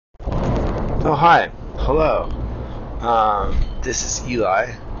Oh, hi. Hello. This is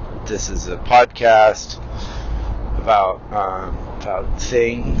Eli. This is a podcast about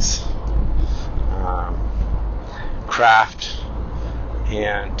things, um, craft,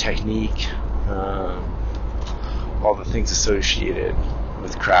 and technique. All the things associated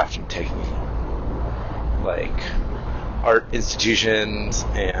with craft and technique, like art institutions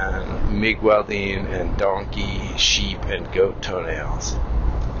and MIG welding and donkey, sheep, and goat toenails,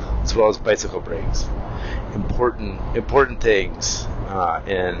 as well as bicycle brakes. Important things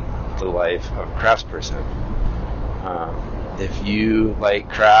in the life of a craftsperson. If you like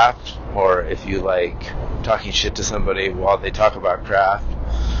craft, or if you like talking shit to somebody while they talk about craft,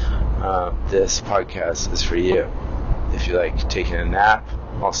 this podcast is for you. If you like taking a nap,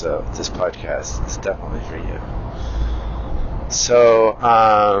 also, this podcast is definitely for you. So,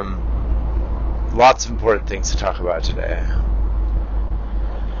 lots of important things to talk about today.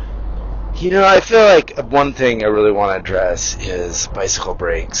 I feel like one thing I really want to address is bicycle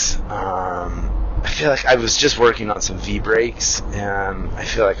brakes. I feel like I was just working on some V-brakes, and I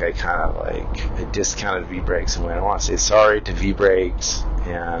feel like I discounted V-brakes, and I want to say sorry to V-brakes,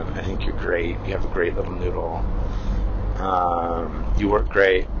 and I think you're great. You have a great little noodle. You work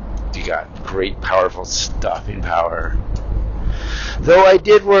great. You got great, powerful stopping power. Though I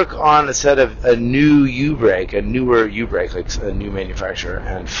did work on a set of a newer U-brake, like a new manufacturer,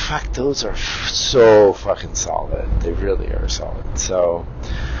 and fuck, those are so fucking solid. They really are solid. So,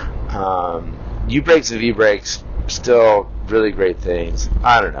 U-brakes and V-brakes, still really great things.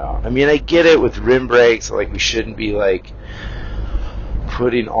 I don't know. I mean, I get it with rim brakes, like we shouldn't be like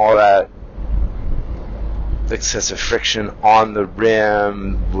putting all that excessive friction on the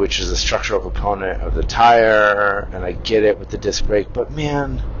rim, which is a structural component of the tire, and I get it with the disc brake, but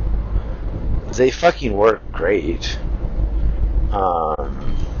man, they fucking work great.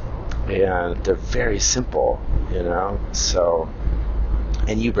 And they're very simple, so,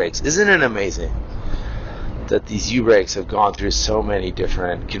 and U-brakes, isn't it amazing that these U-brakes have gone through so many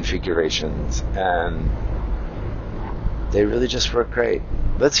different configurations, and they really just work great.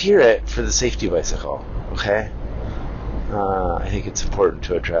 Let's hear it for the safety bicycle. Okay? I think it's important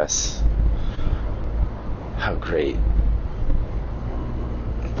to address how great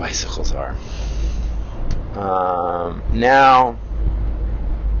bicycles are. Now,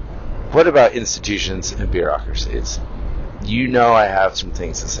 what about institutions and bureaucracies? I have some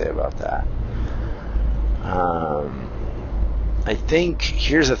things to say about that. I think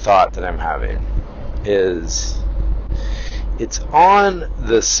here's a thought that I'm having is it's on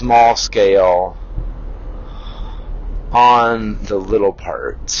the small scale, on the little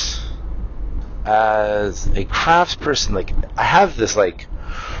parts. As a craftsperson, I have this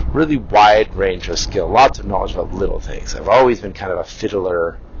really wide range of skill, lots of knowledge about little things. I've always been kind of a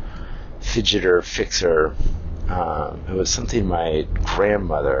fiddler, fidgeter, fixer. It was something my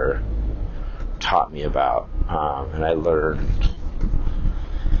grandmother taught me about, and I learned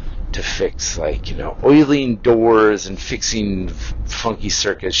to fix oiling doors and fixing funky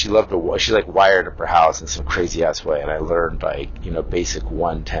circuits. She wired up her house in some crazy ass way, and I learned basic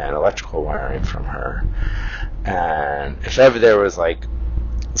 110 electrical wiring from her. And if ever there was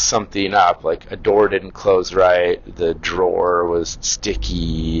something up, a door didn't close right, the drawer was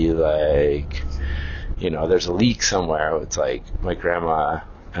sticky, there's a leak somewhere, it's my grandma,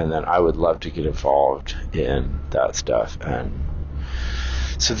 and then I would love to get involved in that stuff. And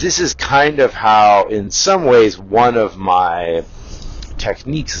so this is kind of how, in some ways, one of my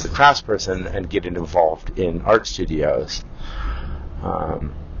techniques as a craftsperson and getting involved in art studios. I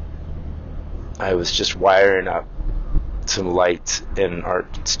was just wiring up some lights in an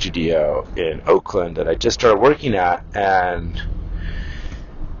art studio in Oakland that I just started working at, and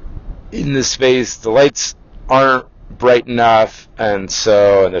in this space, the lights aren't bright enough, and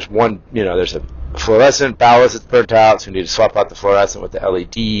there's there's a fluorescent ballast that's burnt out, so you need to swap out the fluorescent with the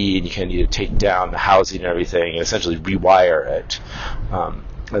LED, and you kind of need to take down the housing and everything and essentially rewire it,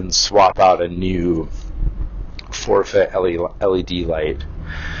 and swap out a new forfeit LED light.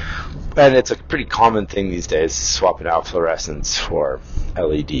 And it's a pretty common thing these days, swapping out fluorescents for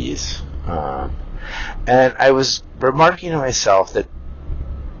LEDs. And I was remarking to myself that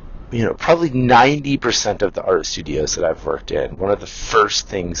probably 90% of the art studios that I've worked in, one of the first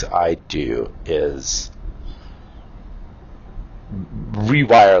things I do is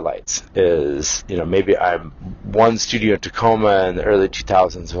rewire lights. Maybe one studio in Tacoma in the early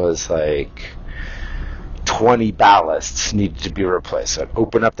 2000s was 20 ballasts needed to be replaced. So I'd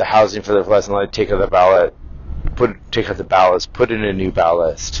open up the housing for the fluorescent light, take out the ballast, put in a new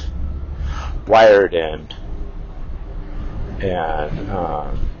ballast, wire it in, and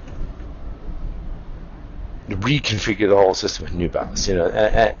reconfigure the whole system with new ballast,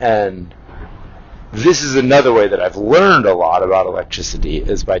 and this is another way that I've learned a lot about electricity,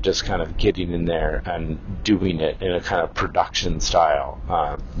 is by just kind of getting in there and doing it in a kind of production style,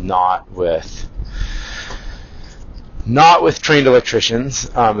 not with trained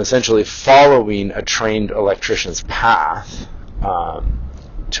electricians, essentially following a trained electrician's path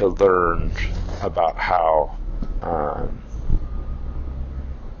to learn about how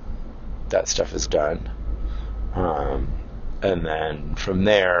that stuff is done. And then from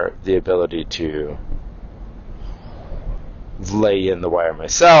there, the ability to lay in the wire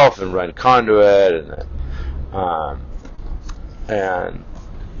myself and run conduit, and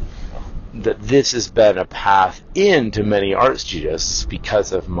that this has been a path into many art studios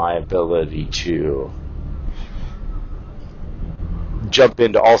because of my ability to jump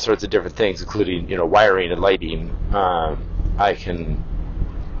into all sorts of different things, including wiring and lighting.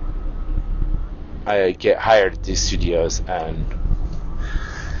 I get hired at these studios and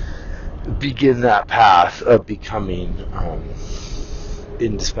begin that path of becoming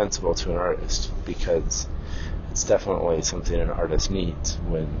indispensable to an artist, because it's definitely something an artist needs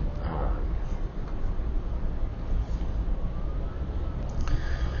when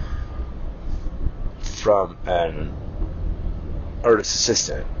from an artist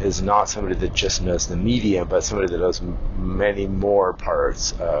assistant is not somebody that just knows the medium, but somebody that knows many more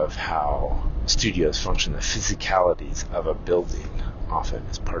parts of how studios function. The physicalities of a building often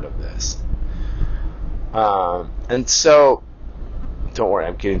is part of this. And so, don't worry,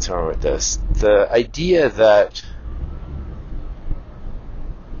 I'm getting somewhere with this. The idea that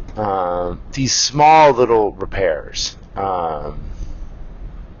these small little repairs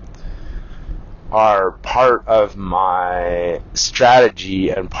are part of my strategy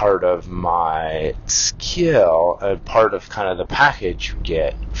and part of my skill and part of kind of the package you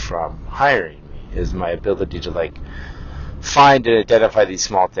get from hiring me, is my ability to find and identify these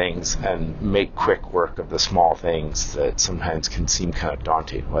small things and make quick work of the small things that sometimes can seem kind of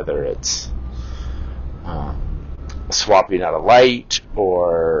daunting, whether it's swapping out a light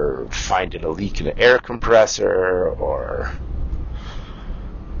or finding a leak in an air compressor or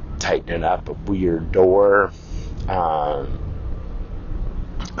tightening up a weird door.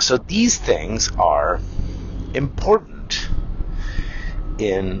 So these things are important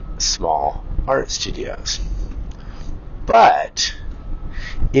in small art studios. But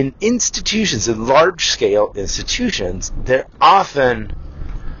in institutions, in large-scale institutions, that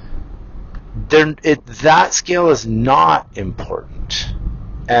scale is not important.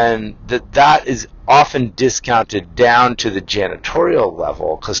 And that is often discounted down to the janitorial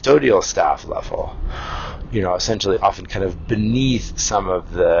level, custodial staff level, essentially often kind of beneath some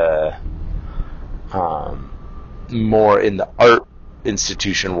of the more in the art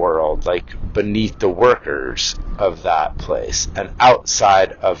institution world, like beneath the workers of that place and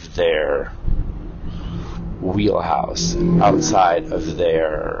outside of their wheelhouse, outside of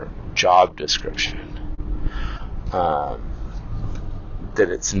their job description. That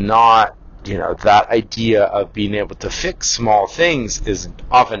it's not, that idea of being able to fix small things is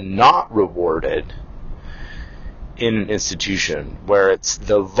often not rewarded in an institution, where it's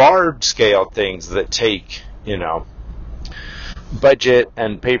the large scale things that take, budget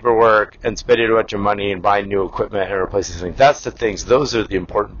and paperwork and spending a bunch of money and buying new equipment and replacing something. That's the things, those are the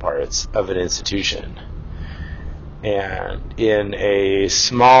important parts of an institution. And in a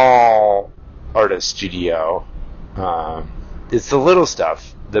small artist studio, it's the little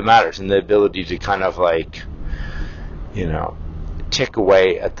stuff that matters, and the ability to kind of tick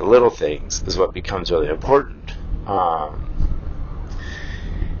away at the little things is what becomes really important.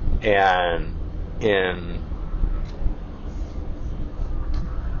 And in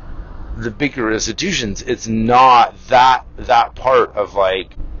the bigger institutions, it's not that part of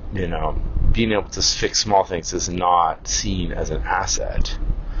being able to fix small things is not seen as an asset.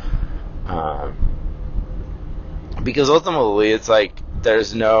 Because ultimately it's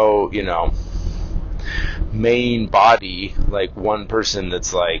there's no, main body, one person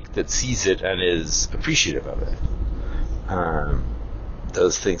that sees it and is appreciative of it.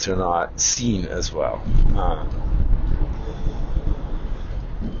 Those things are not seen as well.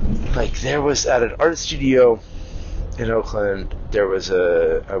 There was at an art studio in Oakland, there's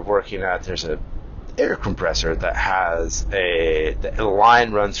an air compressor that has the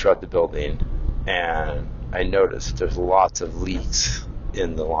line runs throughout the building, and I noticed there's lots of leaks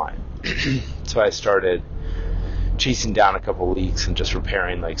in the line. So I started chasing down a couple leaks and just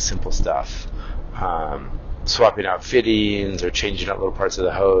repairing simple stuff, swapping out fittings or changing out little parts of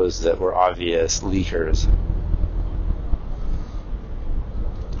the hose that were obvious leakers.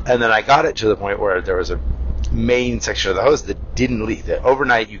 And then I got it to the point where there was main section of the hose that didn't leak. That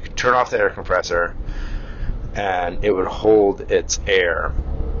overnight you could turn off the air compressor and it would hold its air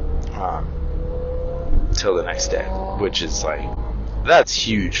till the next day, which is like, that's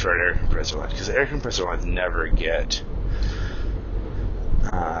huge for an air compressor line, because air compressor lines never get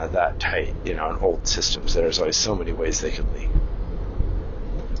that tight, in old systems. There's always so many ways they can leak.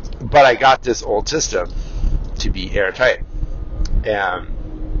 But I got this old system to be airtight, and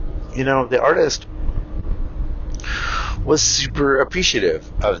the artist was super appreciative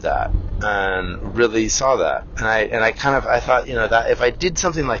of that and really saw that. And I thought, that if I did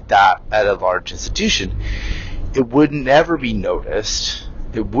something like that at a large institution, it would never be noticed.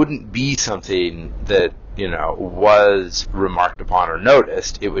 It wouldn't be something that, was remarked upon or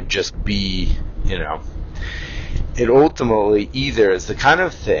noticed. It would just be, it ultimately either is the kind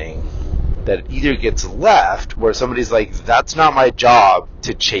of thing that it either gets left where somebody's like, that's not my job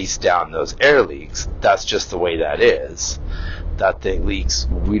to chase down those air leaks. That's just the way that is. That thing leaks.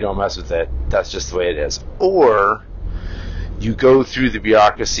 We don't mess with it. That's just the way it is. Or you go through the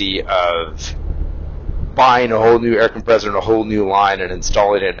bureaucracy of buying a whole new air compressor and a whole new line and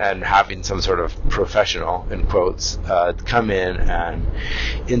installing it and having some sort of professional, in quotes, come in and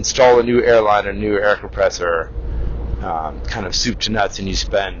install a new airline, a new air compressor, kind of soup to nuts, and you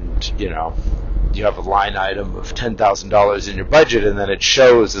spend, you have a line item of $10,000 in your budget, and then it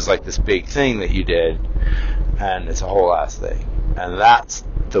shows as like this big thing that you did, and it's a whole ass thing. And that's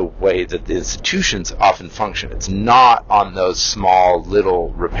the way that the institutions often function. It's not on those small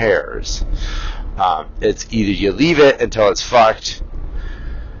little repairs. It's either you leave it until it's fucked,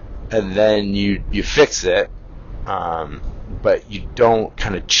 and then you fix it, but you don't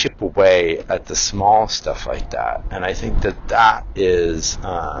kind of chip away at the small stuff like that. And I think that is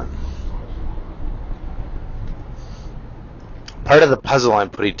part of the puzzle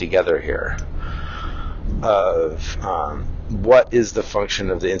I'm putting together here of what is the function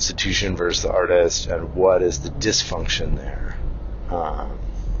of the institution versus the artist, and what is the dysfunction there.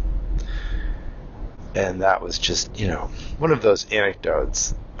 And that was just, one of those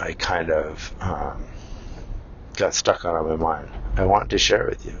anecdotes I kind of got stuck on my mind. I wanted to share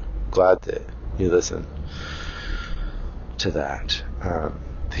with you. Glad that you listened to that. I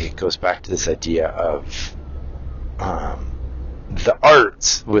think it goes back to this idea of the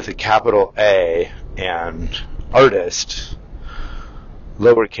arts with a capital A and artist,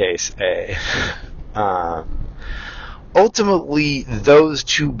 lowercase a. Ultimately, those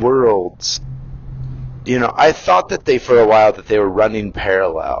two worlds, I thought that for a while that they were running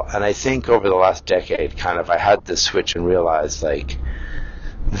parallel. And I think over the last decade, I had this switch and realized, like,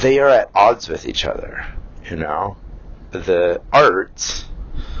 they are at odds with each other, The arts,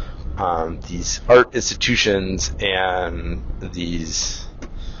 these art institutions and these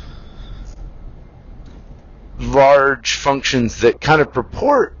large functions that kind of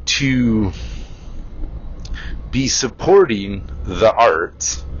purport to be supporting the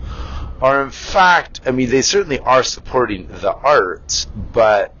arts are, in fact, they certainly are supporting the arts,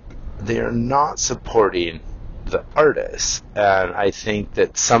 but they are not supporting the artists. And I think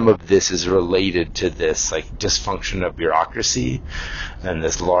that some of this is related to this, like, dysfunction of bureaucracy and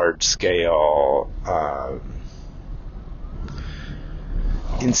this large scale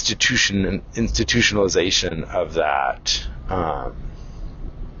institutionalization of that,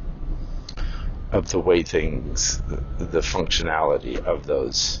 of the way things, the functionality of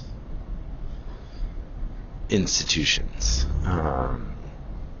those institutions,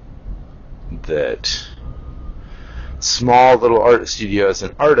 that small little art studios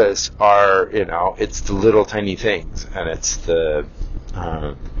and artists are, it's the little tiny things, and it's the,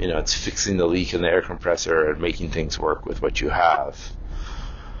 it's fixing the leak in the air compressor and making things work with what you have.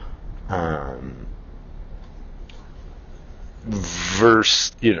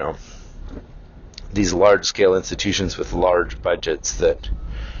 Versus, these large scale institutions with large budgets that,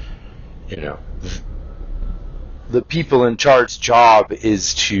 the people in charge's job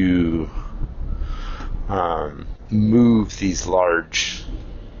is to move these large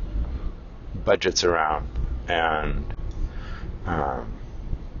budgets around and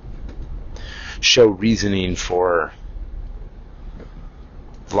show reasoning for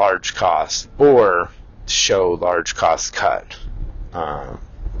large costs, or show large costs cut.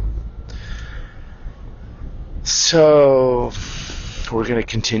 So we're going to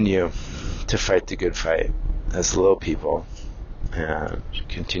continue to fight the good fight as little people and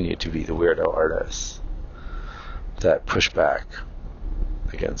continue to be the weirdo artists that push back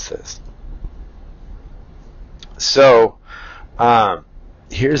against this. So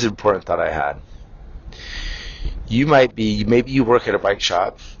here's an important thought I had. Maybe you work at a bike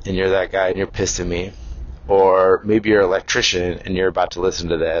shop and you're that guy and you're pissed at me. Or maybe you're an electrician and you're about to listen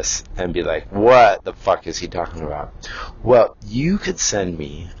to this and be like, what the fuck is he talking about? Well, you could send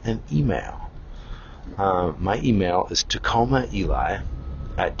me an email. My email is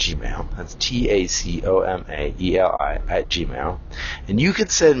tacomaeli@gmail. That's TACOMAELI @gmail. And you could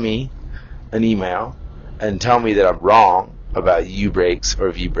send me an email and tell me that I'm wrong about U brakes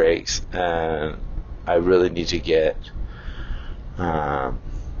or V brakes, and I really need to get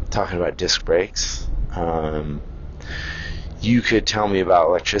talking about disc brakes. You could tell me about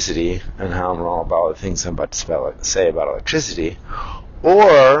electricity and how I'm wrong about all the things I'm about to say about electricity.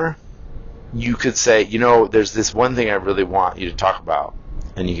 Or you could say, there's this one thing I really want you to talk about,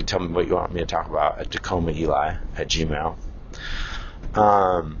 and you can tell me what you want me to talk about at tacomaeli@gmail.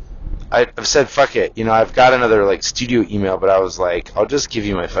 I've said, fuck it. I've got another, studio email, but I was like, I'll just give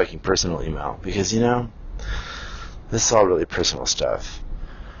you my fucking personal email, because, this is all really personal stuff.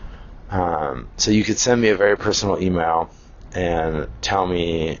 So you could send me a very personal email and tell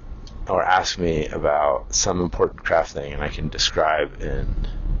me or ask me about some important craft thing, and I can describe in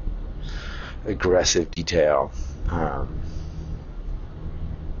aggressive detail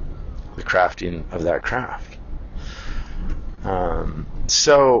the crafting of that craft.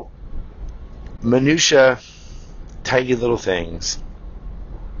 So minutia, tiny little things,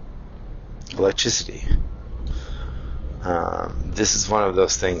 electricity. This is one of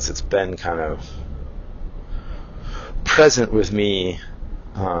those things that's been kind of present with me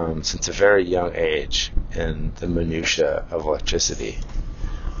since a very young age in the minutia of electricity.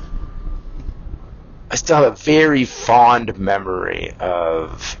 I still have a very fond memory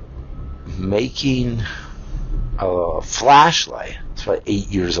of making a flashlight. It's about 8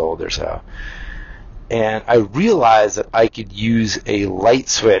 years old or so. And I realized that I could use a light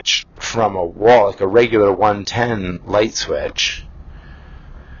switch from a wall, like a regular 110 light switch,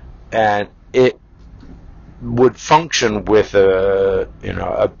 and it would function with a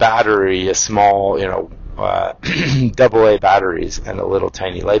battery, a small, AA batteries, and a little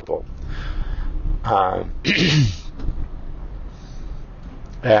tiny light bulb.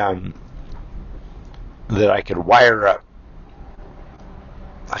 That I could wire up.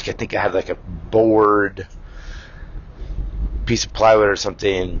 I think I had a board, piece of plywood or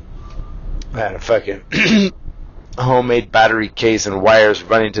something, and a fucking homemade battery case and wires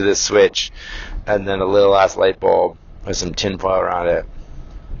running to this switch, and then a little ass light bulb with some tin foil around it,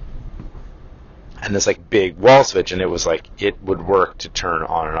 and this big wall switch, and it was it would work to turn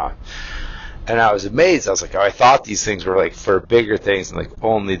on and off. And I was amazed. I was like, I thought these things were for bigger things, and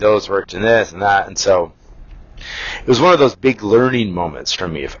only those worked in this and that. And so it was one of those big learning moments for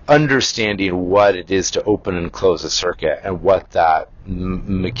me of understanding what it is to open and close a circuit, and what that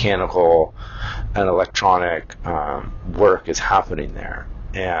mechanical and electronic work is happening there.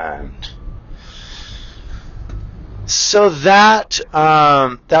 And so that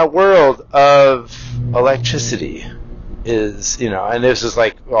world of electricity is, and this is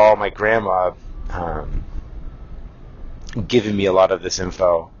my grandma giving me a lot of this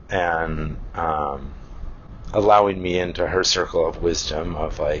info, and allowing me into her circle of wisdom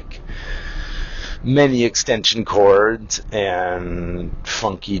of many extension cords and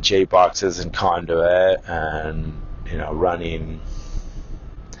funky J boxes and conduit, and running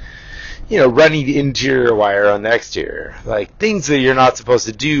interior wire on the exterior, things that you're not supposed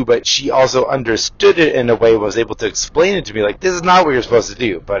to do. But she also understood it in a way, was able to explain it to me, this is not what you're supposed to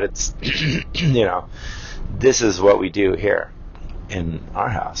do, but it's this is what we do here in our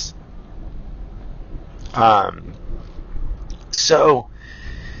house. So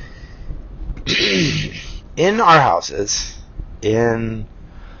in our houses in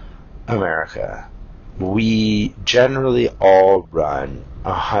America, we generally all run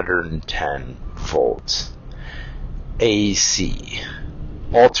 110 volts AC,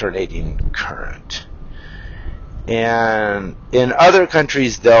 alternating current. And in other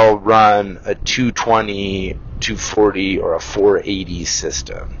countries, they'll run a 220, 240, or a 480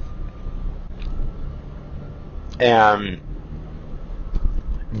 system. And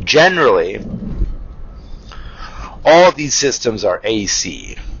generally, all of these systems are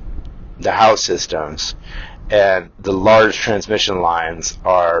AC, the house systems, and the large transmission lines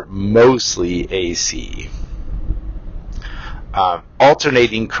are mostly AC.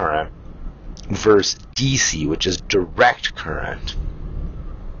 Alternating current versus DC, which is direct current.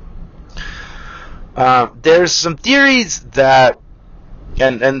 There's some theories that,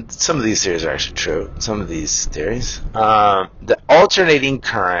 and some of these theories are actually true, some of these theories, the alternating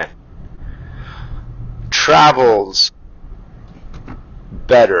current travels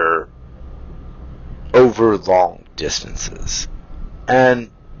better over long distances. And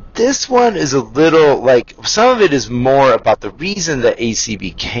this one is a little, like, some of it is more about the reason that AC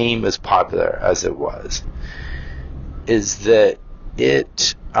became as popular as it was, is that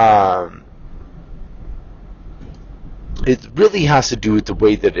it really has to do with the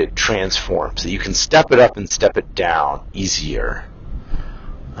way that it transforms. So you can step it up and step it down easier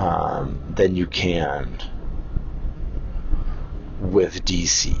than you can with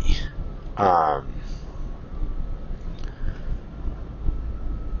DC.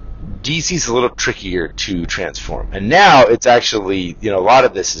 DC's a little trickier to transform. And now it's actually, a lot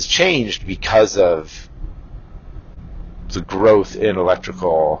of this has changed because of the growth in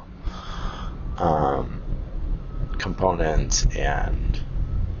electrical components and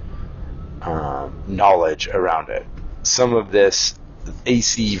knowledge around it. Some of this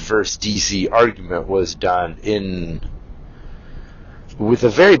AC versus DC argument was done with a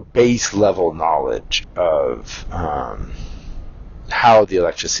very base level knowledge of how the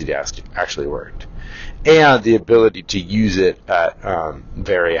electricity actually worked, and the ability to use it at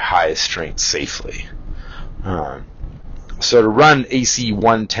very high strength safely. So to run AC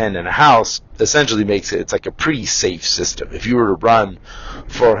 110 in a house essentially makes it's like a pretty safe system. If you were to run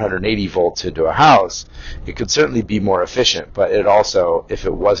 480 volts into a house, it could certainly be more efficient, but it also, if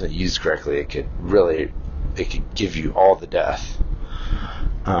it wasn't used correctly, it could give you all the death.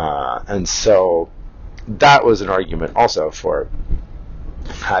 And so that was an argument also for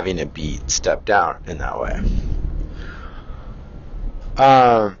having it be stepped down in that way.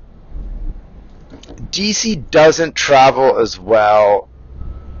 DC doesn't travel as well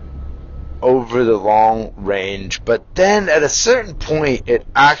over the long range, but then at a certain point it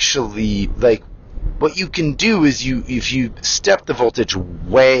actually, like, what you can do is if you step the voltage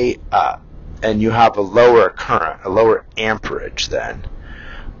way up and you have a lower current, a lower amperage, then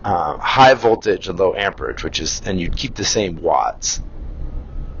high voltage and low amperage, and you keep the same watts,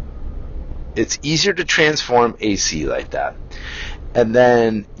 it's easier to transform AC like that. And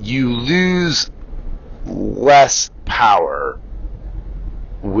then you lose less power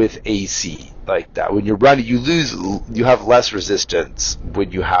with AC like that. When you're running, you have less resistance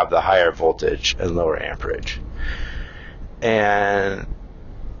when you have the higher voltage and lower amperage. And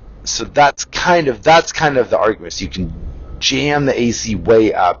so that's kind of the argument. So you can jam the AC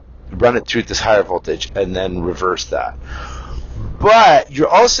way up, run it through this higher voltage, and then reverse that. But you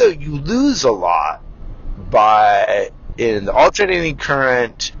lose a lot in the alternating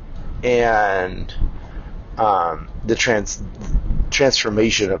current and the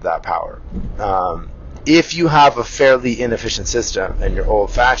transformation of that power. If you have a fairly inefficient system and you're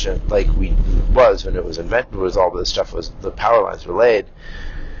old-fashioned, like was when it was invented, was all this stuff the power lines were laid,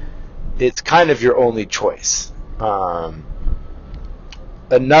 it's kind of your only choice.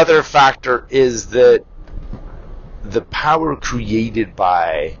 Another factor is that the power created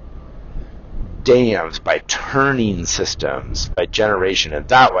by dams, by turning systems, by generation in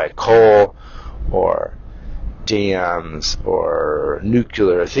that way, coal or dams or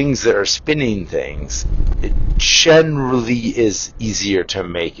nuclear, things that are spinning things, it generally is easier to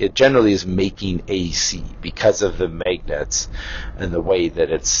make. It generally is making AC because of the magnets and the way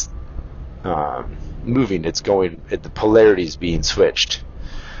that it's moving. It's going, the polarity is being switched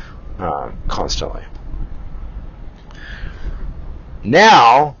constantly.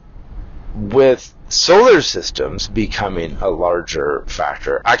 Now, with solar systems becoming a larger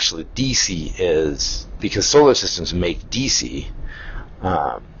factor, actually DC is, because solar systems make DC,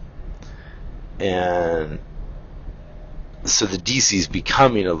 and so the DC is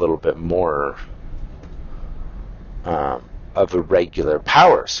becoming a little bit more of a regular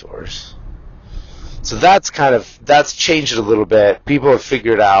power source. So that's changed it a little bit. People have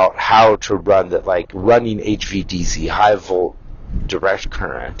figured out how to run that, like running HVDC, high volt direct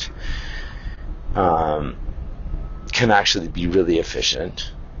current, can actually be really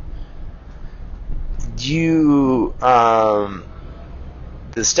efficient. The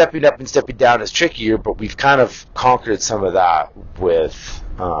stepping up and stepping down is trickier, but we've kind of conquered some of that with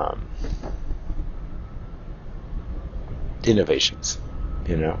innovations,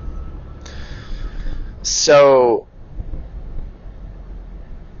 So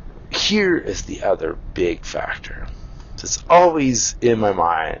here is the other big factor. It's always in my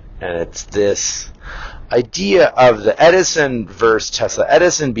mind, and it's this idea of the Edison versus Tesla.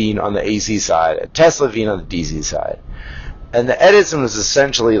 Edison being on the AC side, and Tesla being on the DC side. And the Edison was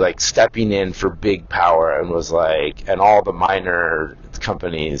essentially like stepping in for big power, and was like, and all the mining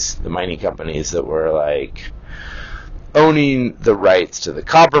companies that were like owning the rights to the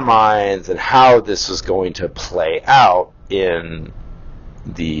copper mines, and how this was going to play out in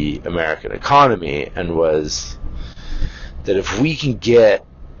the American economy, and was that if we can get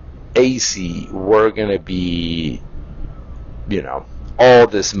AC, we're going to be, all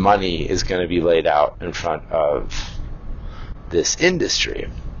this money is going to be laid out in front of this industry.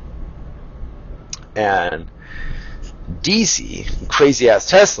 And DC, crazy ass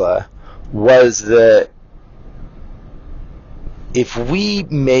Tesla, was that if we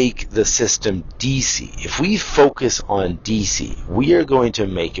make the system DC, if we focus on DC, we are going to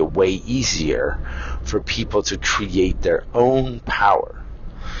make it way easier for people to create their own power.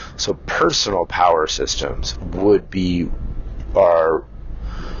 So personal power systems would be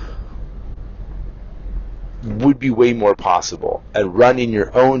way more possible. And running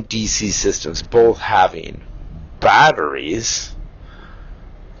your own DC systems, both having batteries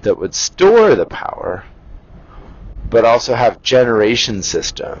that would store the power, but also have generation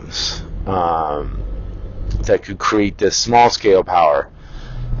systems that could create this small scale power,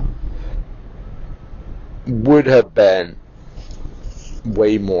 would have been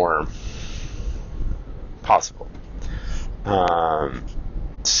way more possible.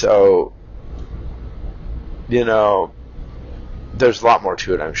 So, there's a lot more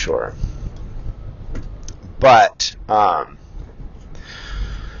to it, I'm sure. But,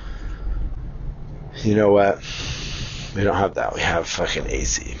 you know what? We don't have that. We have fucking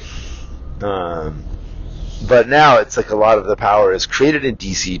AC. But now it's like a lot of the power is created in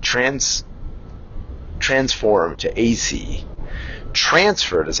DC, transformed to AC,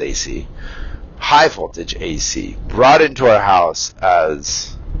 transferred as AC, high voltage AC, brought into our house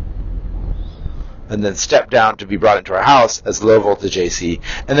and then stepped down to be brought into our house as low voltage AC,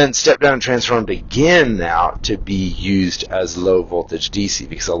 and then stepped down and transformed again now to be used as low voltage DC,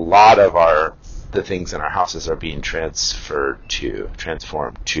 because a lot of the things in our houses are being transformed to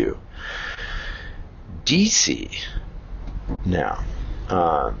DC now,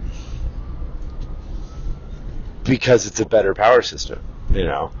 because it's a better power system.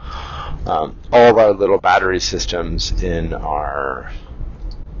 All of our little battery systems in our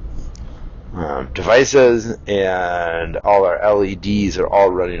devices and all our LEDs are all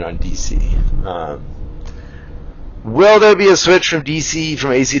running on DC. Will there be a switch from AC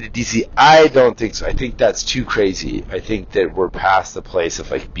to DC? I don't think so. I think that's too crazy. I think that we're past the place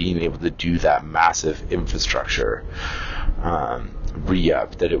of being able to do that massive infrastructure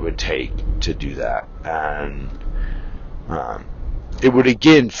re-up that it would take to do that. And it would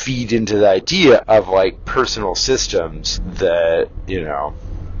again feed into the idea of personal systems that,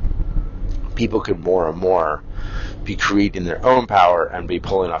 people could more and more be creating their own power and be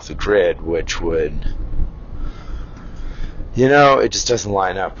pulling off the grid, which would, it just doesn't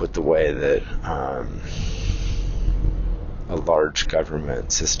line up with the way that a large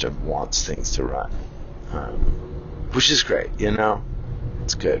government system wants things to run, which is great.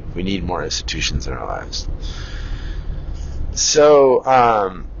 It's good. We need more institutions in our lives.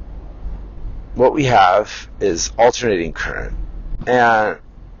 So what we have is alternating current. And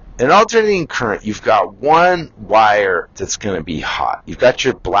in alternating current, you've got one wire that's going to be hot. You've got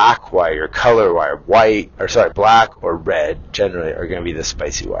your black wire, your color wire, black or red generally are going to be the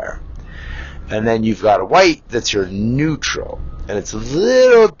spicy wire. And then you've got a white that's your neutral. And it's a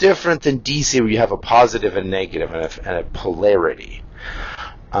little different than DC, where you have a positive and negative and a polarity.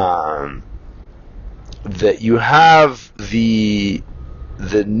 That you have the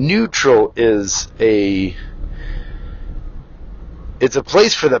neutral is it's a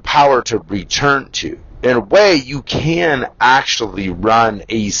place for the power to return to. In a way, you can actually run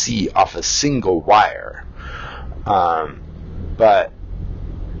AC off a single wire, but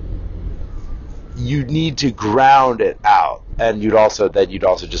you need to ground it out, and you'd also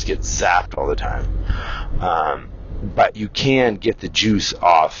just get zapped all the time. But you can get the juice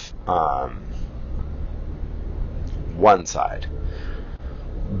off one side.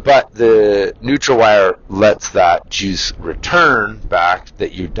 But the neutral wire lets that juice return back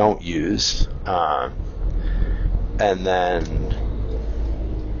that you don't use. And then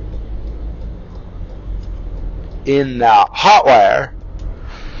in that hot wire,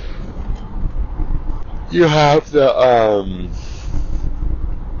 you have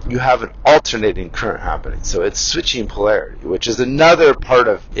you have an alternating current happening. So it's switching polarity, which is another part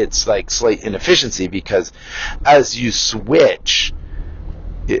of its slight inefficiency, because as you switch,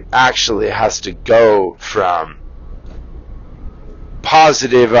 it actually has to go from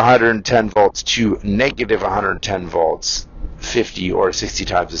positive 110 volts to negative 110 volts 50 or 60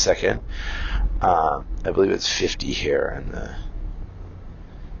 times a second. I believe it's 50 here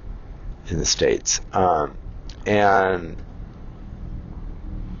in the States. And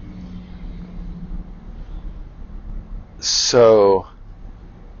so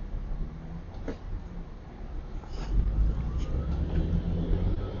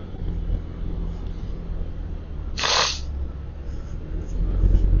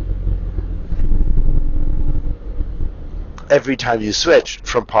every time you switch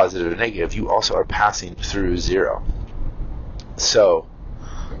from positive to negative, you also are passing through zero. So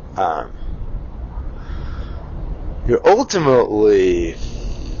you're ultimately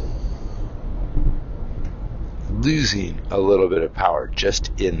losing a little bit of power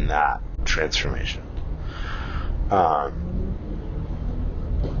just in that transformation.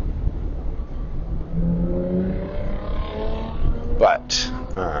 But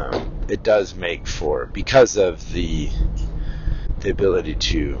it does make for, because of the ability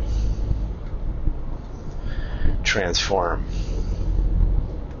to transform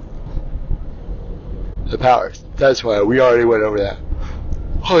the power. That's why we already went over that.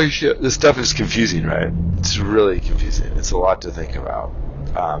 Holy shit, this stuff is confusing, right? It's really confusing. It's a lot to think about.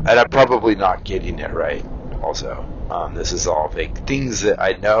 And I'm probably not getting it right also. This is all big things that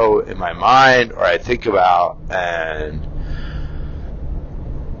I know in my mind or I think about, and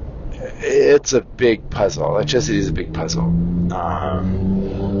it's a big puzzle. Electricity is a big puzzle.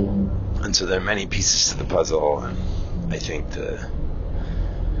 And so there are many pieces to the puzzle, and I think the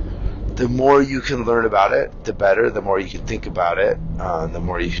more you can learn about it, the better. The more you can think about it, the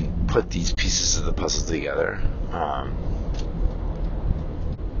more you can put these pieces of the puzzle together.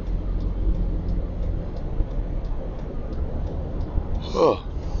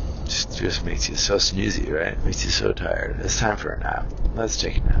 Just makes you so snoozy, right? Makes you so tired. It's time for a nap. Let's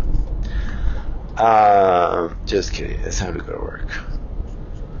take a nap. Just kidding. It's time to go to work.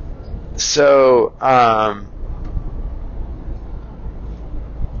 So,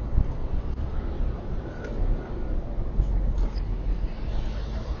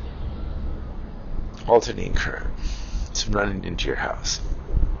 alternating current. It's running into your house.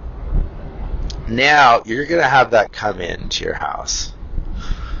 Now, you're going to have that come into your house,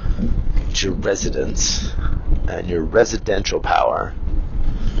 to your residence, and your residential power.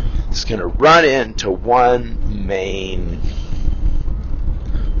 It's going to run into one main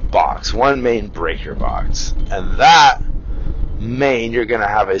box, one main breaker box. And that main, you're going to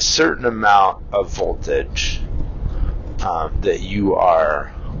have a certain amount of voltage that you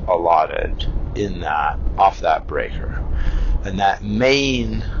are allotted in that, off that breaker. And that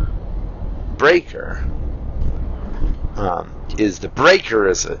main breaker is the breaker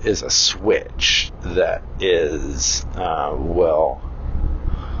is a switch that will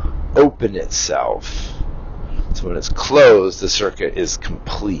open itself. So when it's closed, the circuit is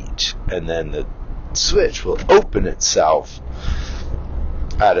complete, and then the switch will open itself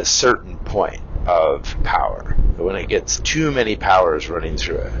at a certain point of power. But when it gets too many powers running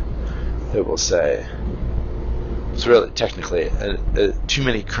through it, it will say it's really technically too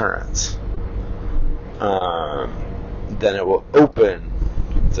many currents. Then it will open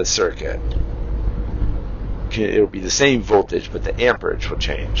the circuit. It'll be the same voltage, but the amperage will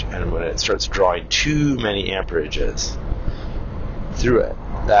change. And when it starts drawing too many amperages through it,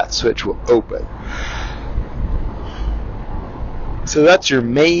 that switch will open. So that's your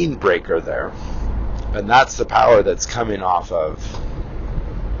main breaker there. And that's the power that's coming off of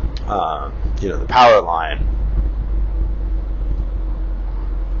the power line.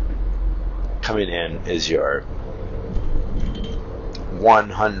 Coming in is your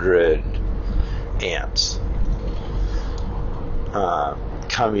 100 amps.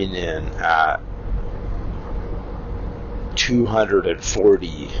 Coming in at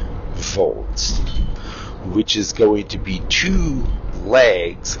 240 volts, which is going to be two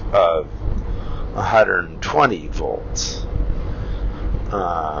legs of 120 volts.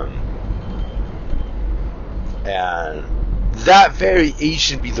 And that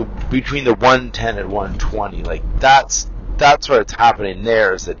variation between the 110 and 120, like that's where it's happening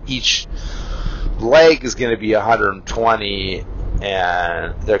there, is that each leg is going to be 120,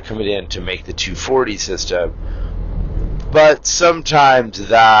 and they're coming in to make the 240 system. But sometimes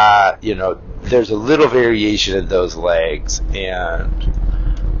that, there's a little variation in those legs, and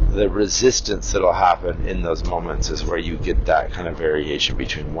the resistance that'll happen in those moments is where you get that kind of variation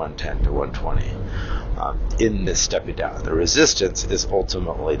between 110 to 120 in this stepping down. The resistance is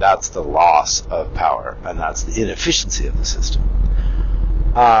ultimately, that's the loss of power, and that's the inefficiency of the system.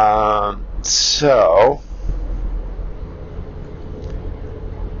 So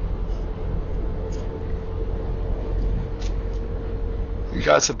you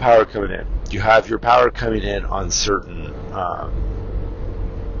got some power coming in. You have your power coming in on certain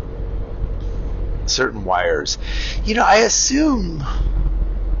wires. I assume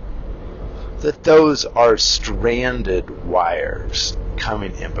that those are stranded wires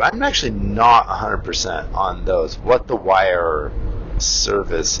coming in, but I'm actually not 100% on those. What the wire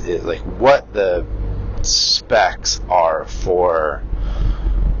service is, like what the specs are for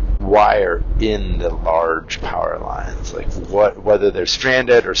wire in the large power lines, like whether they're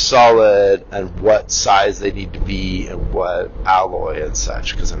stranded or solid, and what size they need to be, and what alloy and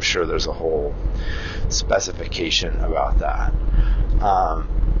such, because I'm sure there's a whole specification about that.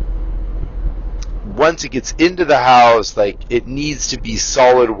 Once it gets into the house, like, it needs to be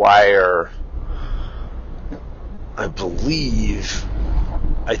solid wire. I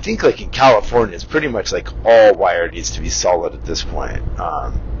think like in California, it's pretty much like all wire needs to be solid at this point.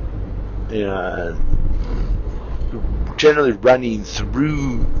 Generally running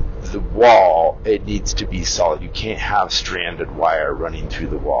through the wall, it needs to be solid. You can't have stranded wire running through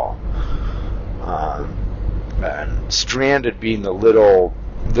the wall. And stranded being the little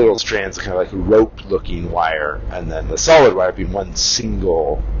strands, kind of like rope-looking wire, and then the solid wire being one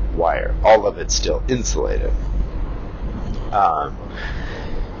single wire. All of it's still insulated.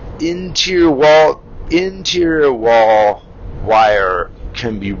 Interior wall wire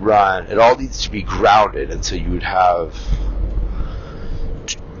can be run. It all needs to be grounded, and so you would have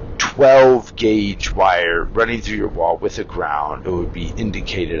 12 gauge wire running through your wall with a ground. It would be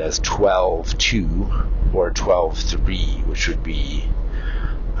indicated as 12-2 or 12-3, which would be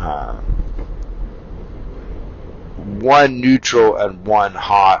one neutral and one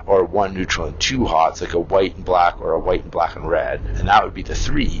hot, or one neutral and two hots, like a white and black or a white and black and red, and that would be the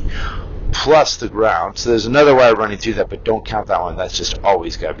 3 plus the ground. So there's another wire running through that, but don't count that one. That's just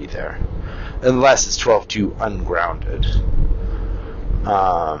always got to be there, unless it's 12-2 ungrounded.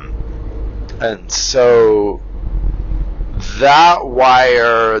 And so that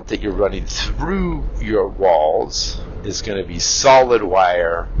wire that you're running through your walls is going to be solid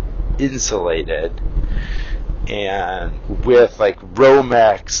wire, insulated, and with like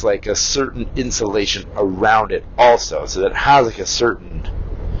Romex, like a certain insulation around it also, so that it has like a certain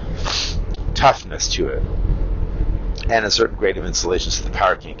toughness to it and a certain grade of insulation so the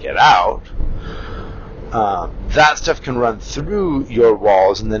power can't get out. That stuff can run through your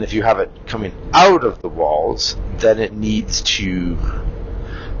walls, and then if you have it coming out of the walls, then it needs to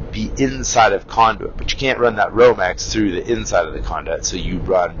be inside of conduit, but you can't run that Romex through the inside of the conduit, so you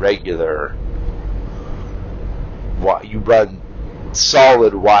run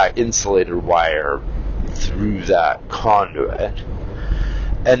solid wire, insulated wire through that conduit.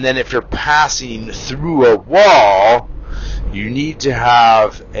 And then if you're passing through a wall, you need to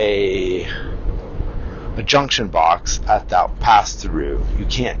have a junction box at that pass through. You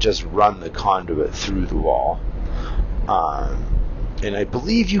can't just run the conduit through the wall. And I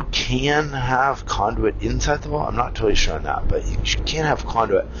believe you can have conduit inside the wall. I'm not totally sure on that, but you can have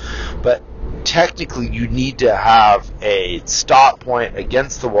conduit. But technically, you need to have a stop point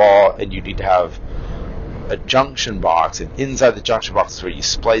against the wall, and you need to have a junction box, and inside the junction box is where you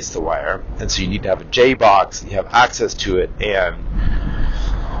splice the wire. And so you need to have a J box, you have access to it, and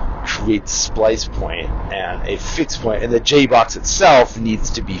create splice point and a fixed point. And the J box itself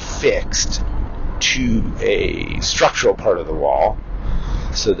needs to be fixed to a structural part of the wall,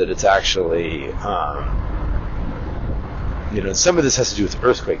 so that it's actually, some of this has to do with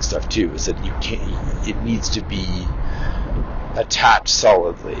earthquake stuff too, is that it needs to be attached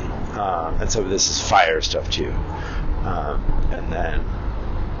solidly, and some of this is fire stuff too. And then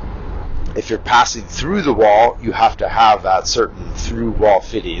if you're passing through the wall, you have to have that certain through wall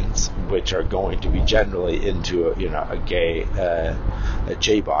fittings, which are going to be generally into a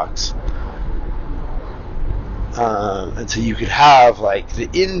J box. And so you could have like the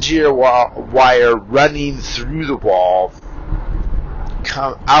interior wire running through the wall,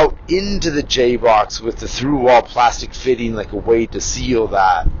 come out into the J box with the through wall plastic fitting, like a way to seal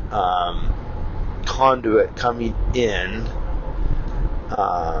that conduit coming in.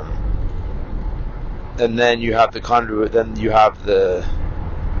 And then you have the conduit, then you have the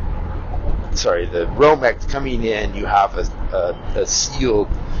Romex coming in, you have a sealed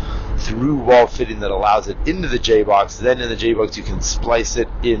through wall fitting that allows it into the J box. Then in the J box you can splice it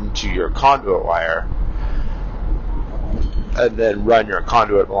into your conduit wire, and then run your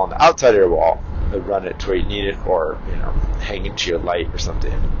conduit along the outside of your wall, and run it to where you need it, or hang it to your light or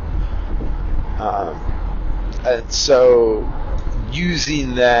something. And so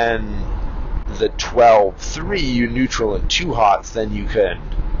using then the 12-3 neutral and 2 hots, then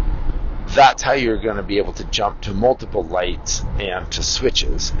that's how you're going to be able to jump to multiple lights and to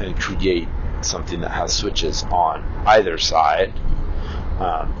switches and create something that has switches on either side,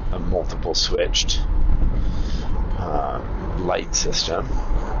 a multiple switched light system.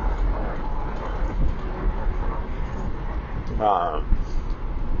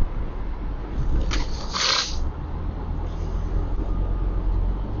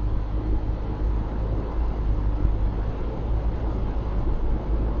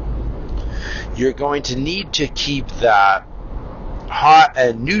 you're going to need to keep that hot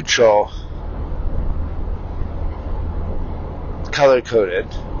and neutral color coded,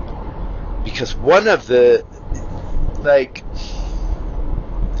 because one of the, like,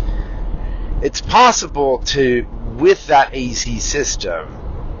 it's possible to, with that AC system,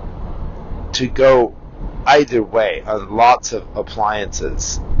 to go either way on lots of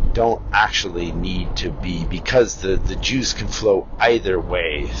appliances. Don't actually need to be, because the juice can flow either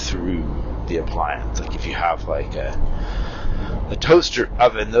way through the appliance. Like if you have like a toaster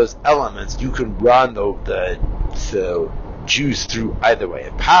oven, those elements, you can run the juice through either way.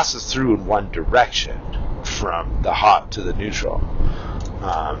 It passes through in one direction from the hot to the neutral,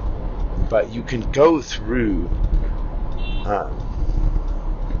 but you can go through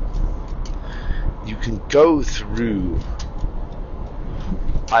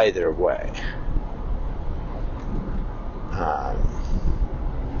either way.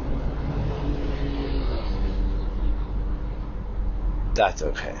 That's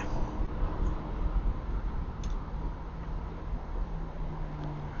okay.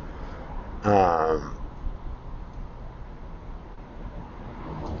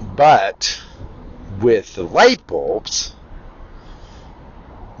 But with the light bulbs,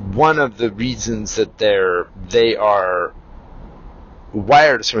 one of the reasons that they are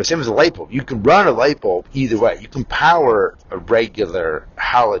wired, same as a light bulb. You can run a light bulb either way. You can power a regular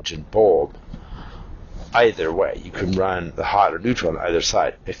halogen bulb either way. You can run the hot or neutral on either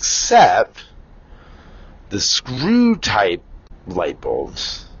side, except the screw type light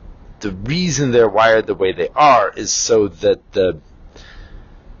bulbs. The reason they're wired the way they are is so that the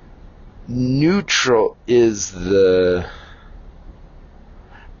neutral is the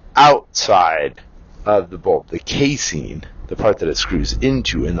outside of the bulb, the casing, the part that it screws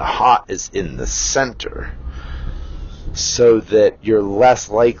into, and the hot is in the center, so that you're less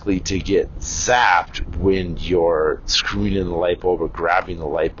likely to get zapped when you're screwing in the light bulb or grabbing the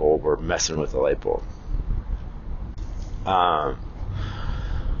light bulb or messing with the light bulb.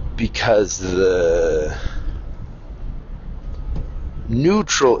 Because the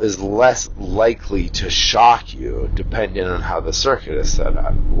neutral is less likely to shock you depending on how the circuit is set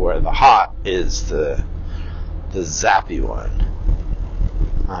up, where the hot is the zappy one.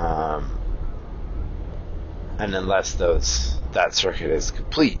 And unless that circuit is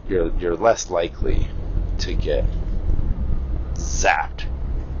complete, you're less likely to get zapped.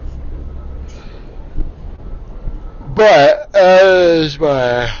 But as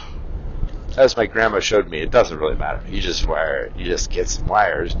my grandma showed me, it doesn't really matter. You just get some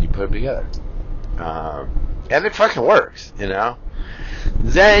wires and you put them together, and it fucking works, you know.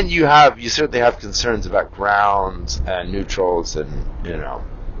 Then you certainly have concerns about grounds and neutrals and, you know,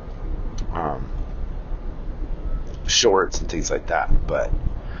 shorts and things like that. But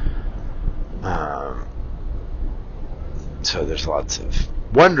so there's lots of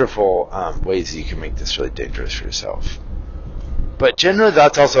wonderful ways you can make this really dangerous for yourself. But generally,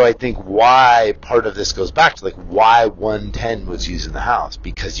 that's also, I think, why part of this goes back to, like, why 110 was used in the house.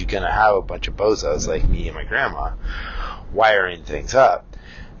 Because you're going to have a bunch of bozos like me and my grandma wiring things up.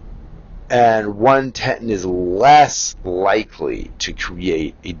 And 110 is less likely to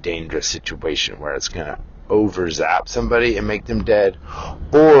create a dangerous situation where it's going to over-zap somebody and make them dead,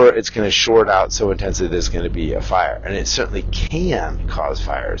 or it's going to short out so intensely there's going to be a fire. And it certainly can cause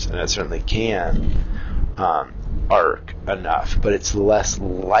fires, and it certainly can arc enough, but it's less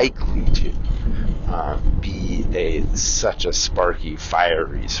likely to be such a sparky,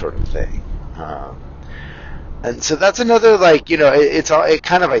 fiery sort of thing. And so that's another, like, you know, it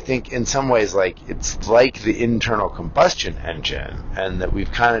kind of, I think, in some ways, like, it's like the internal combustion engine, and that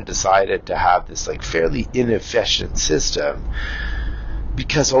we've kind of decided to have this, like, fairly inefficient system,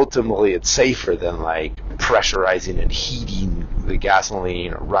 because ultimately it's safer than, like, pressurizing and heating the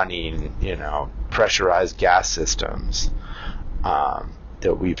gasoline, or running, you know, pressurized gas systems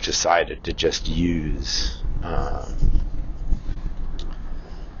that we've decided to just use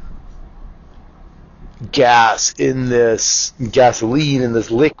gasoline in this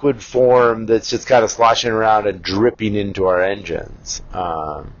liquid form that's just kind of sloshing around and dripping into our engines,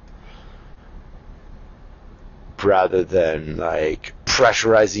 rather than, like,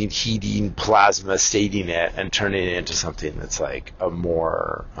 pressurizing, heating, plasma, stating it, and turning it into something that's, like, a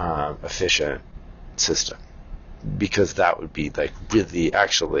more efficient system. Because that would be, like, really,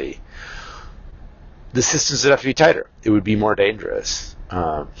 actually, the systems would have to be tighter. It would be more dangerous.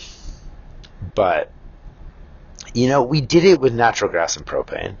 But, you know, we did it with natural gas and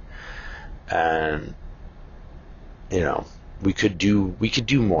propane, and, you know, we could do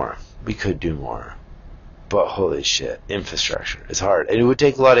more. But holy shit, infrastructure is hard. And it would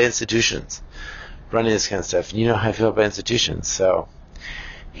take a lot of institutions running this kind of stuff. And you know how I feel about institutions. So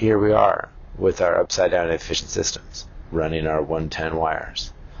here we are with our upside down efficient systems running our 110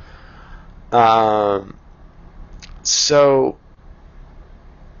 wires. So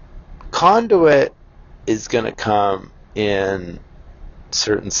conduit is going to come in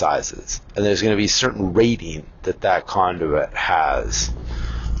certain sizes, and there's going to be certain rating that conduit has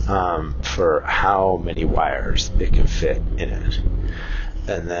for how many wires it can fit in it.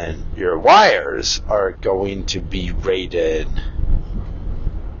 And then your wires are going to be rated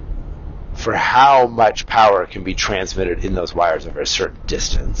for how much power can be transmitted in those wires over a certain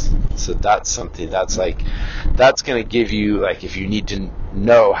distance. So that's something that's going to give you, like, if you need to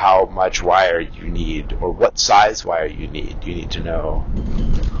know how much wire you need or what size wire you need to know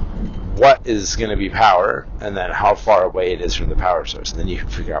what is going to be power and then how far away it is from the power source. And then you can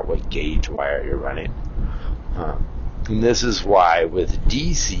figure out what gauge wire you're running. And this is why with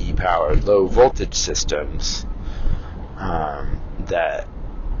DC powered low voltage systems that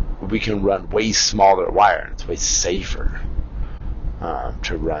we can run way smaller wire, and it's way safer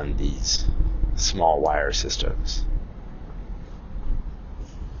to run these small wire systems.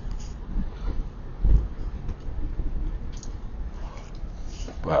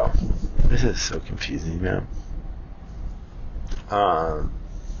 Wow, this is so confusing, man.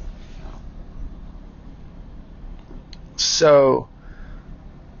 So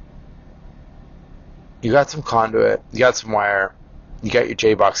you got some conduit, you got some wire, you got your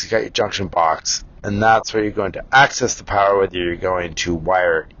J-box, you got your junction box, and that's where you're going to access the power, whether you're going to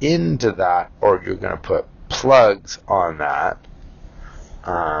wire into that or you're going to put plugs on that.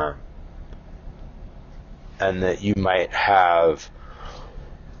 And that you might have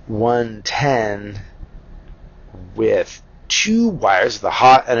 110 with two wires, the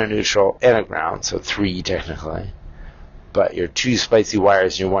hot and a neutral and a ground, so 3 technically, but your 2 spicy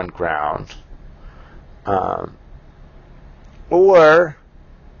wires and your 1 ground. Or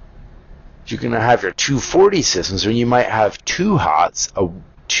you're going to have your 240 systems where you might have 2 hots,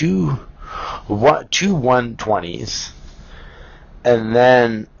 two 120s, and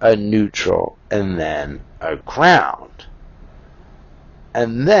then a neutral, and then a ground.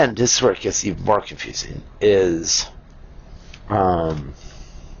 And then, this is where it gets even more confusing, is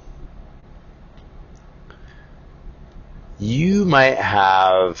you might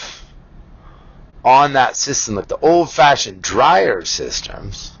have on that system, like the old-fashioned dryer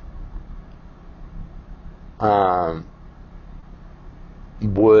systems,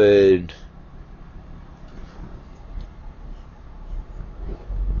 would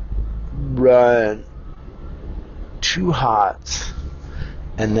run 2 hots,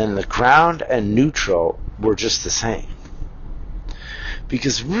 and then the ground and neutral were just the same.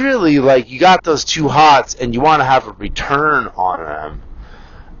 Because really, like, you got those 2 hots, and you want to have a return on them,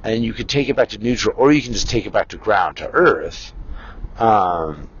 and you can take it back to neutral, or you can just take it back to ground, to earth.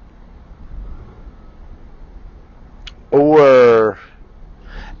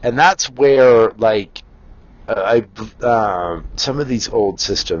 And that's where, like, some of these old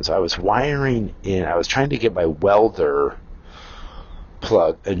systems, I was wiring in, I was trying to get my welder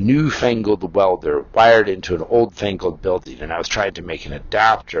plug, a newfangled welder, wired into an old-fangled building, and I was trying to make an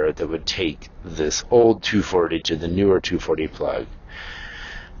adapter that would take this old 240 to the newer 240 plug,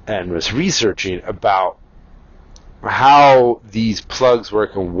 and was researching about how these plugs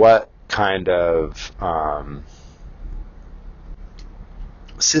work and what kind of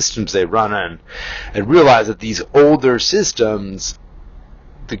systems they run on, and realized that these older systems,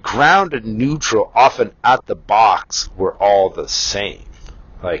 the ground and neutral often at the box were all the same.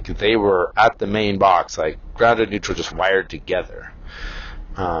 Like, they were at the main box, like ground and neutral just wired together.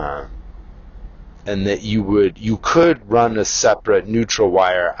 And that you could run a separate neutral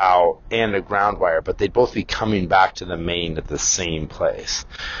wire out and a ground wire, but they'd both be coming back to the main at the same place.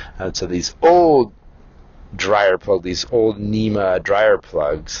 And so these old dryer plug, these old NEMA dryer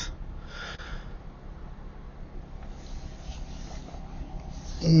plugs,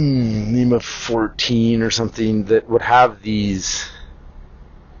 NEMA 14 or something, that would have these,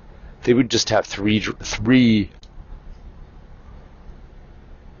 they would just have three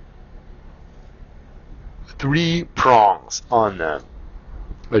prongs on them,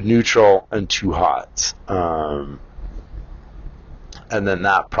 a neutral and 2 hots. And then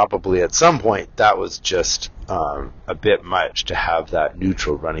that probably at some point, that was just a bit much to have that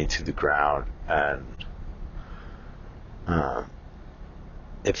neutral running through the ground, and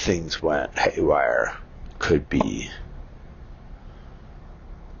if things went haywire, could be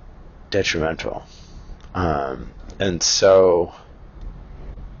detrimental. And so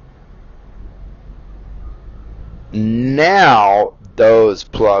Now those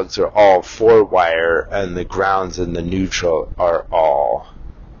plugs are all 4-wire, and the grounds and the neutral are all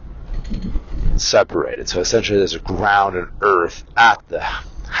separated. So essentially there's a ground and earth at the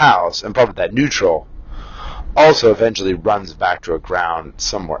house, and probably that neutral also eventually runs back to a ground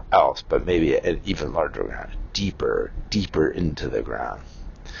somewhere else, but maybe an even larger ground, deeper into the ground,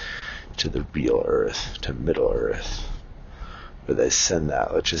 to the real earth, to Middle Earth, where they send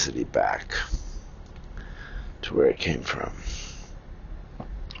that electricity back to where it came from.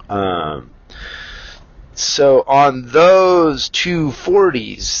 So on those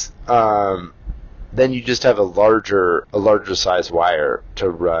 240s, then you just have a larger size wire to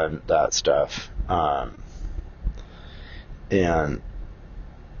run that stuff, and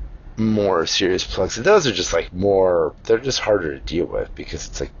more serious plugs. And those are just like they're just harder to deal with because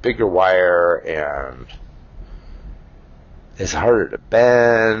it's like bigger wire and it's harder to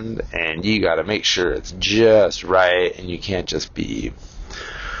bend, and you got to make sure it's just right, and you can't just be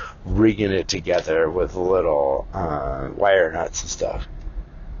rigging it together with little wire nuts and stuff.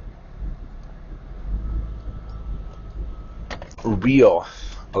 Real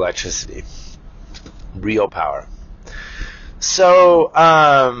electricity, real power. So,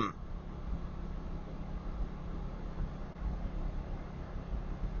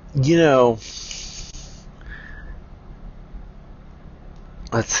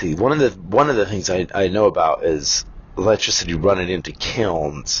 let's see. One of the things I know about is electricity running into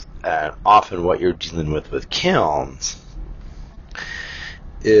kilns, and often what you're dealing with kilns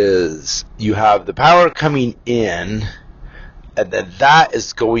is you have the power coming in, and then that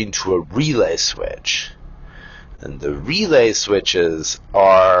is going to a relay switch. And the relay switches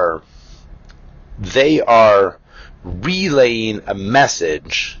are relaying a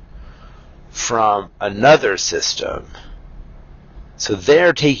message from another system. So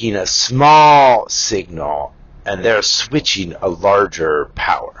they're taking a small signal and they're switching a larger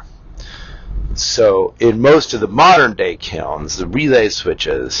power. So in most of the modern day kilns, the relay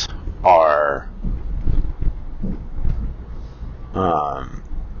switches are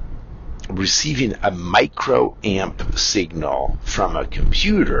receiving a microamp signal from a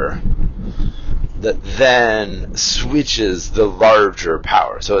computer that then switches the larger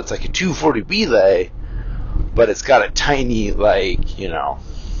power. So it's like a 240 relay, but it's got a tiny,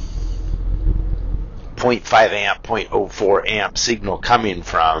 0.5 amp, 0.04 amp signal coming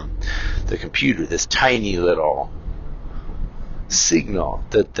from the computer, this tiny little signal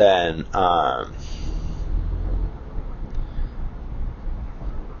that then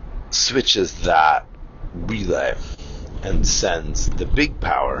switches that relay and sends the big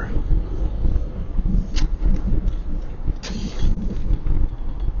power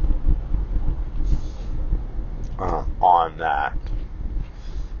on that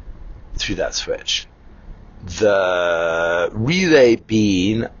through that switch. The relay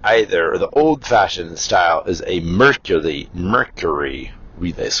being either the old-fashioned style is a mercury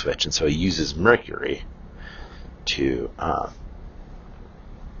relay switch, and so it uses mercury to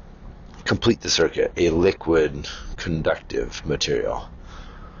complete the circuit, a liquid conductive material.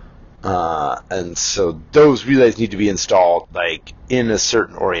 And so those relays need to be installed in a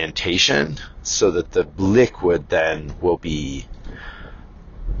certain orientation so that the liquid then will be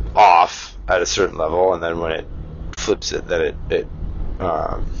off at a certain level, and then when it flips it, then it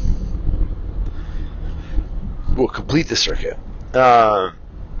will complete the circuit.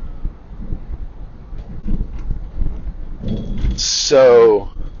 So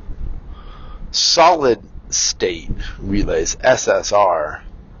solid state relays, SSR,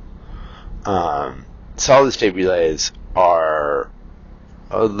 solid state relays are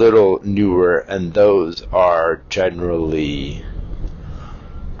a little newer, and those are generally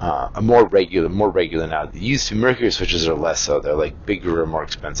more regular now. The used to mercury switches are less so. They're bigger and more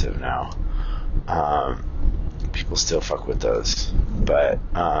expensive now. People still fuck with those, but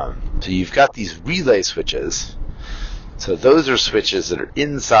so you've got these relay switches. So those are switches that are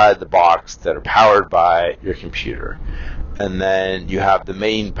inside the box that are powered by your computer, and then you have the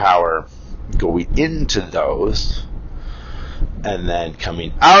main power going into those, and then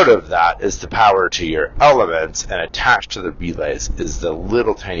coming out of that is the power to your elements, and attached to the relays is the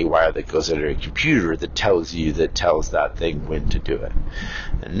little tiny wire that goes into your computer that tells that thing when to do it.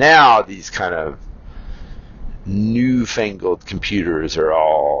 And now these kind of newfangled computers are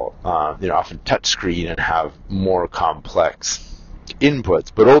all often touchscreen and have more complex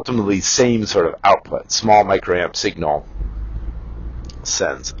inputs, but ultimately same sort of output. Small microamp signal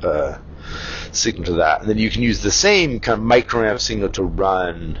sends a signal to that, and then you can use the same kind of microamp signal to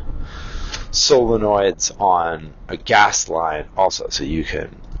run solenoids on a gas line also. So you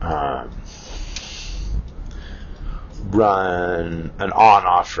can run an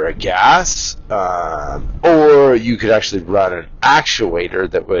on-off for a gas, or you could actually run an actuator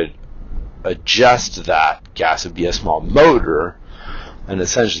that would adjust that gas. It would be a small motor, and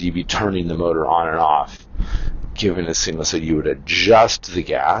essentially you'd be turning the motor on and off, giving a signal, so you would adjust the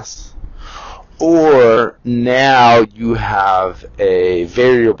gas. Or now you have a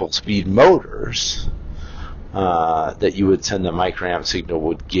variable speed motors that you would send the microamp signal,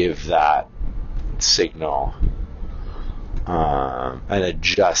 would give that signal and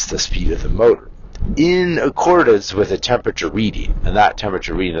adjust the speed of the motor in accordance with a temperature reading. And that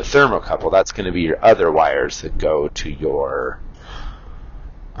temperature reading, the thermocouple, that's going to be your other wires that go to your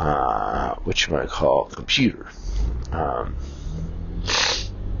what you might call computer.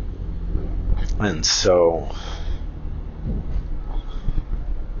 And so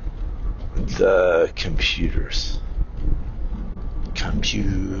the computer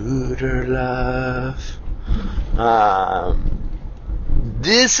love,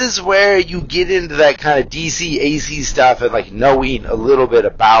 this is where you get into that kind of DC AC stuff, and like knowing a little bit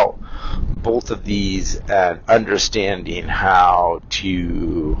about both of these and understanding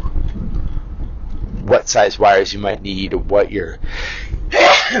what size wires you might need, or what you're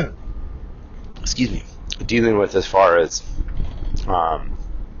dealing with as far as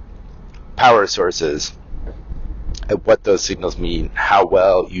power sources, and what those signals mean, how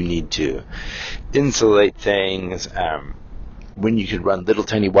well you need to insulate things, when you can run little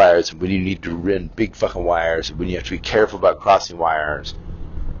tiny wires, when you need to run big fucking wires, when you have to be careful about crossing wires,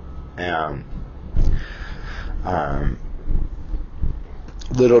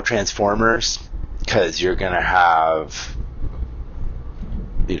 little transformers, because you're going to have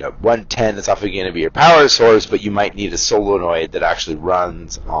 110 is often going to be your power source, but you might need a solenoid that actually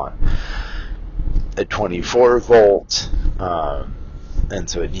runs on a 24 volt, and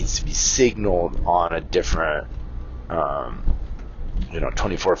so it needs to be signaled on a different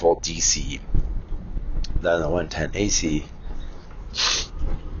 24 volt DC than the 110 AC.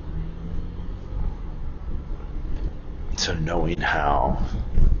 So knowing how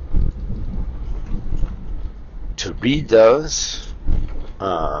to read those,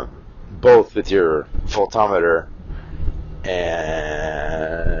 both with your voltmeter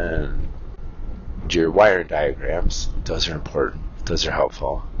and your wiring diagrams, those are important. Those are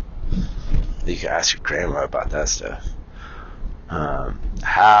helpful. You can ask your grandma about that stuff.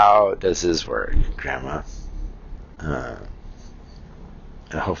 How does this work, Grandma? And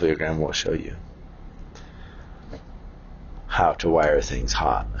hopefully your grandma will show you how to wire things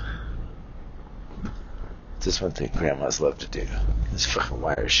hot. Just one thing grandmas love to do is fucking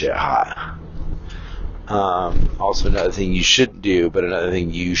wire shit hot. Also another thing you shouldn't do, but another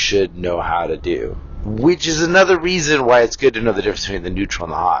thing you should know how to do, which is another reason why it's good to know the difference between the neutral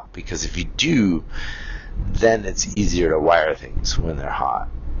and the hot, because if you do, then it's easier to wire things when they're hot,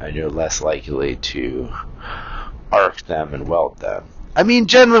 and you're less likely to arc them and weld them. I mean,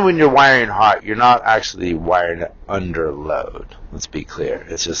 generally when you're wiring hot, you're not actually wiring it under load. Let's be clear.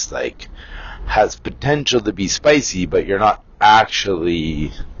 It's just like, has potential to be spicy, but you're not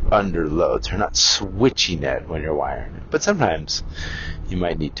actually under load. So you're not switching it when you're wiring it. But sometimes you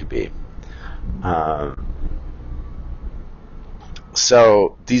might need to be.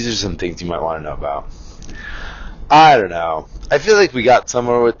 So these are some things you might want to know about. I don't know. I feel like we got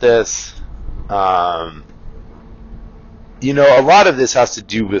somewhere with this. A lot of this has to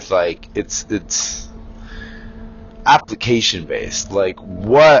do with like it's application based. Like,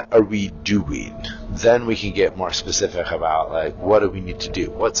 what are we doing? Then we can get more specific about like what do we need to do?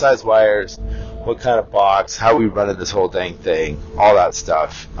 What size wires? What kind of box? How are we running this whole dang thing? All that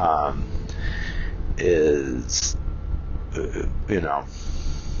stuff is the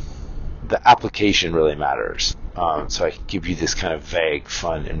application really matters. So I can give you this kind of vague,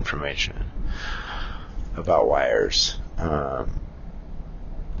 fun information about wires.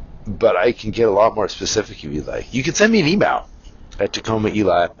 But I can get a lot more specific if you'd like. You can send me an email at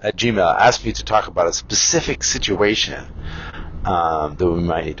tacomaeli@gmail. Ask me to talk about a specific situation that we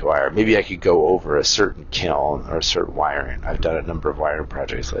might need to wire. Maybe I could go over a certain kiln or a certain wiring. I've done a number of wiring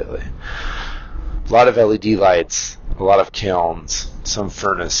projects lately. A lot of LED lights, a lot of kilns, some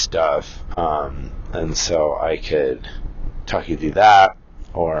furnace stuff, and so I could talk you through that.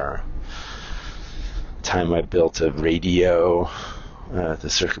 Or time I built a radio, the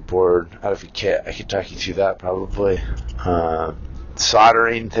circuit board out of a kit, I could talk you through that probably.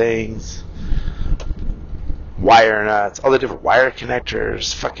 Soldering things, wire nuts, all the different wire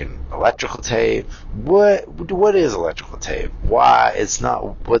connectors, fucking electrical tape. What is electrical tape? Why it's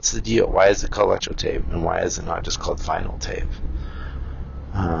not? What's the deal? Why is it called electrical tape, and why is it not just called vinyl tape?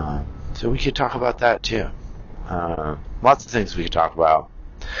 So we could talk about that too. Lots of things we could talk about.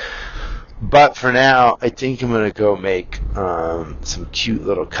 But for now, I think I'm going to go make some cute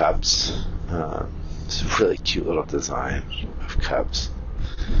little cups. Some really cute little design of cups.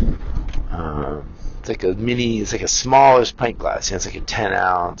 It's like a smallish pint glass. It's like a 10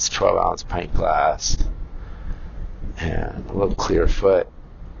 ounce, 12 ounce pint glass. And a little clear foot.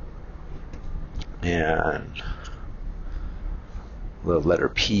 And a little letter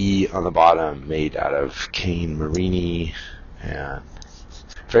P on the bottom made out of cane marini. And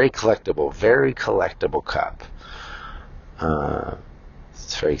very collectible cup.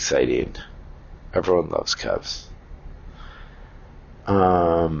 It's very exciting. Everyone loves cups.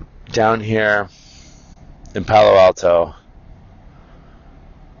 Down here in Palo Alto,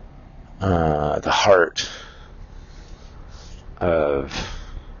 the heart of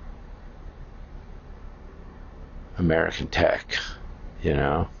American tech,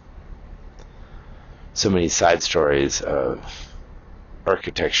 so many side stories of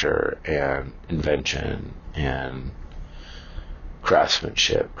architecture and invention and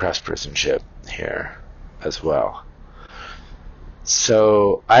craftspersonship here as well.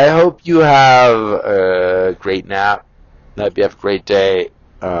 So I hope you have a great nap. I hope you have a great day.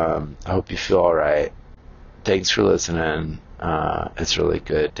 I hope you feel all right. Thanks for listening. It's really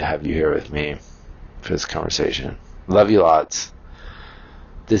good to have you here with me for this conversation. Love you lots.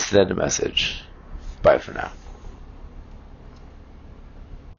 This is the end of the message. Bye for now.